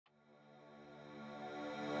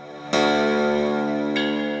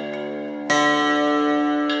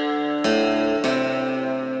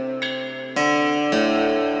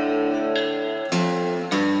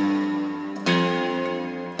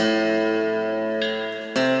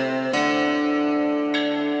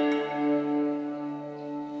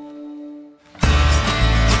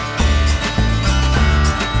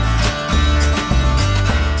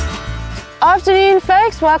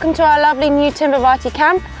folks, welcome to our lovely new Timbavati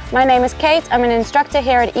camp. My name is Kate, I'm an instructor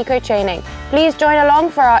here at EcoTraining. Please join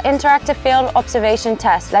along for our interactive field observation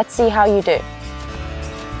test. Let's see how you do.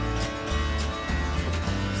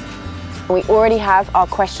 We already have our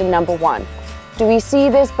question number 1. Do we see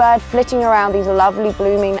this bird flitting around these lovely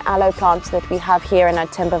blooming aloe plants that we have here in our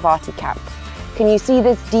Timbavati camp? Can you see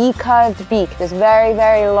this decurved beak, this very,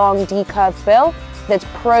 very long decurved bill that's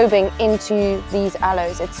probing into these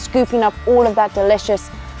aloes? It's scooping up all of that delicious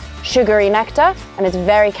sugary nectar, and it's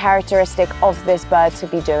very characteristic of this bird to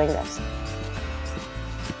be doing this.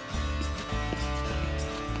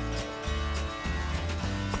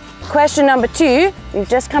 Question number 2, we've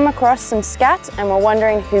just come across some scat and we're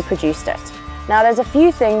wondering who produced it. Now there's a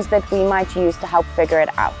few things that we might use to help figure it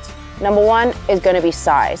out. Number 1 is going to be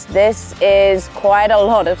size. This is quite a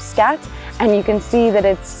lot of scat, and you can see that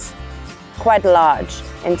it's quite large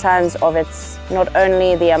in terms of its not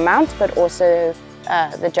only the amount but also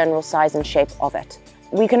the general size and shape of it.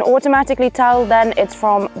 We can automatically tell then it's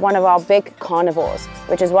from one of our big carnivores,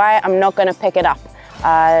 which is why I'm not going to pick it up.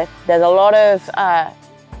 There's a lot of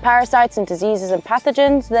parasites and diseases and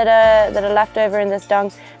pathogens that are left over in this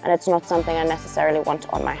dung, and it's not something I necessarily want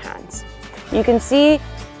on my hands. You can see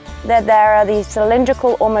that there are these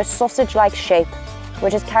cylindrical, almost sausage-like shape,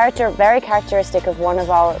 which is very characteristic of one of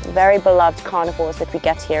our very beloved carnivores that we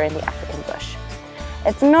get here in the African bush.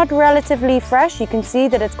 It's not relatively fresh. You can see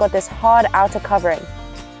that it's got this hard outer covering,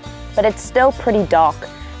 but it's still pretty dark.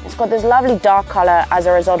 It's got this lovely dark color as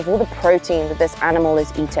a result of all the protein that this animal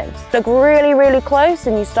is eating. Look really, really close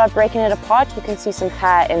and you start breaking it apart, you can see some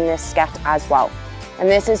hair in this scat as well. And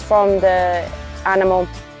this is from the animal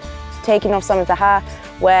taking off some of the hair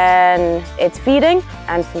when it's feeding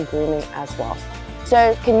and from grooming as well.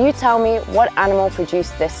 So can you tell me what animal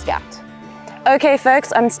produced this scat? Okay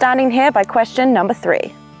folks, I'm standing here by question number 3.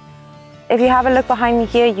 If you have a look behind me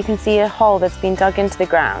here, you can see a hole that's been dug into the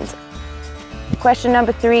ground. Question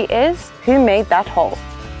number 3 is, who made that hole?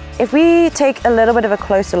 If we take a little bit of a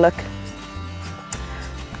closer look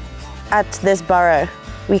at this burrow,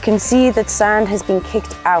 we can see that sand has been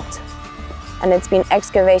kicked out and it's been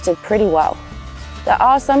excavated pretty well. There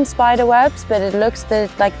are some spider webs, but it looks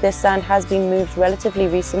like this sand has been moved relatively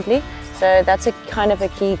recently. So that's a kind of a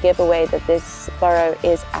key giveaway that this burrow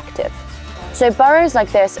is active. So burrows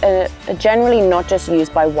like this are generally not just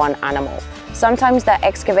used by one animal. Sometimes they're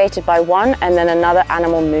excavated by one and then another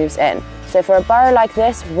animal moves in. So for a burrow like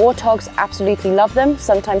this, warthogs absolutely love them.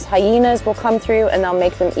 Sometimes hyenas will come through and they'll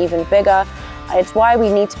make them even bigger. It's why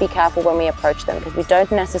we need to be careful when we approach them, because we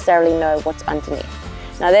don't necessarily know what's underneath.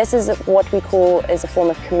 Now this is what we call is a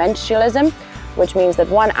form of commensalism, which means that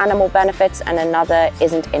one animal benefits and another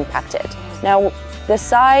isn't impacted. Now the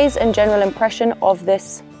size and general impression of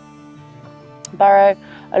this burrow,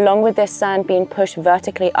 along with this sand being pushed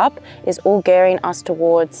vertically up, is all gearing us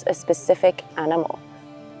towards a specific animal.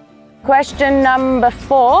 Question number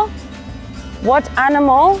 4, what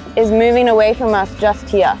animal is moving away from us just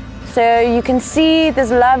here? So you can see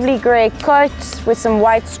this lovely grey coat with some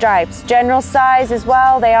white stripes. General size as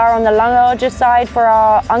well, they are on the larger side for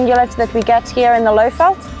our ungulates that we get here in the low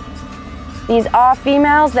veld. These are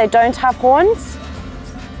females, they don't have horns.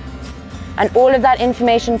 And all of that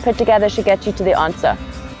information put together should get you to the answer.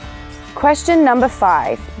 Question number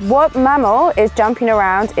 5, what mammal is jumping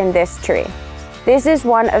around in this tree? This is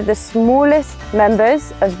one of the smallest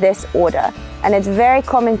members of this order, and it's very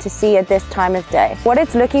common to see at this time of day. What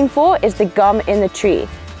it's looking for is the gum in the tree.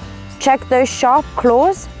 Check those sharp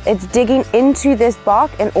claws. It's digging into this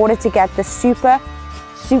bark in order to get the super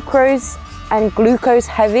sucrose and glucose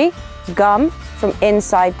heavy gum from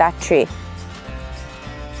inside that tree.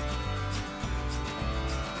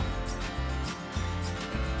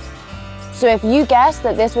 So if you guessed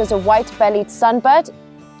that this was a white-bellied sunbird,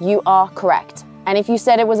 you are correct. And if you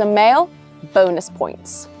said it was a male, bonus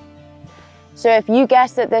points. So if you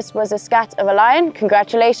guessed that this was a scat of a lion,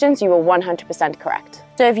 congratulations, you were 100% correct.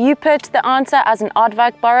 So if you put the answer as an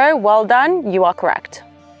aardvark burrow, well done, you are correct.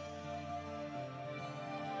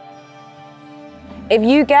 If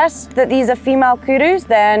you guessed that these are female kudus,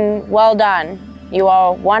 then well done, you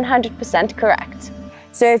are 100% correct.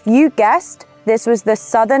 So if you guessed this was the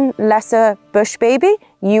southern lesser bush baby,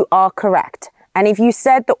 you are correct. And if you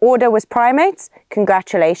said the order was primates,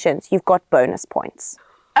 congratulations, you've got bonus points.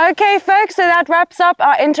 Okay folks, so that wraps up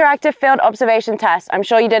our interactive field observation test. I'm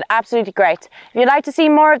sure you did absolutely great. If you'd like to see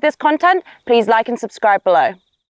more of this content, please like and subscribe below.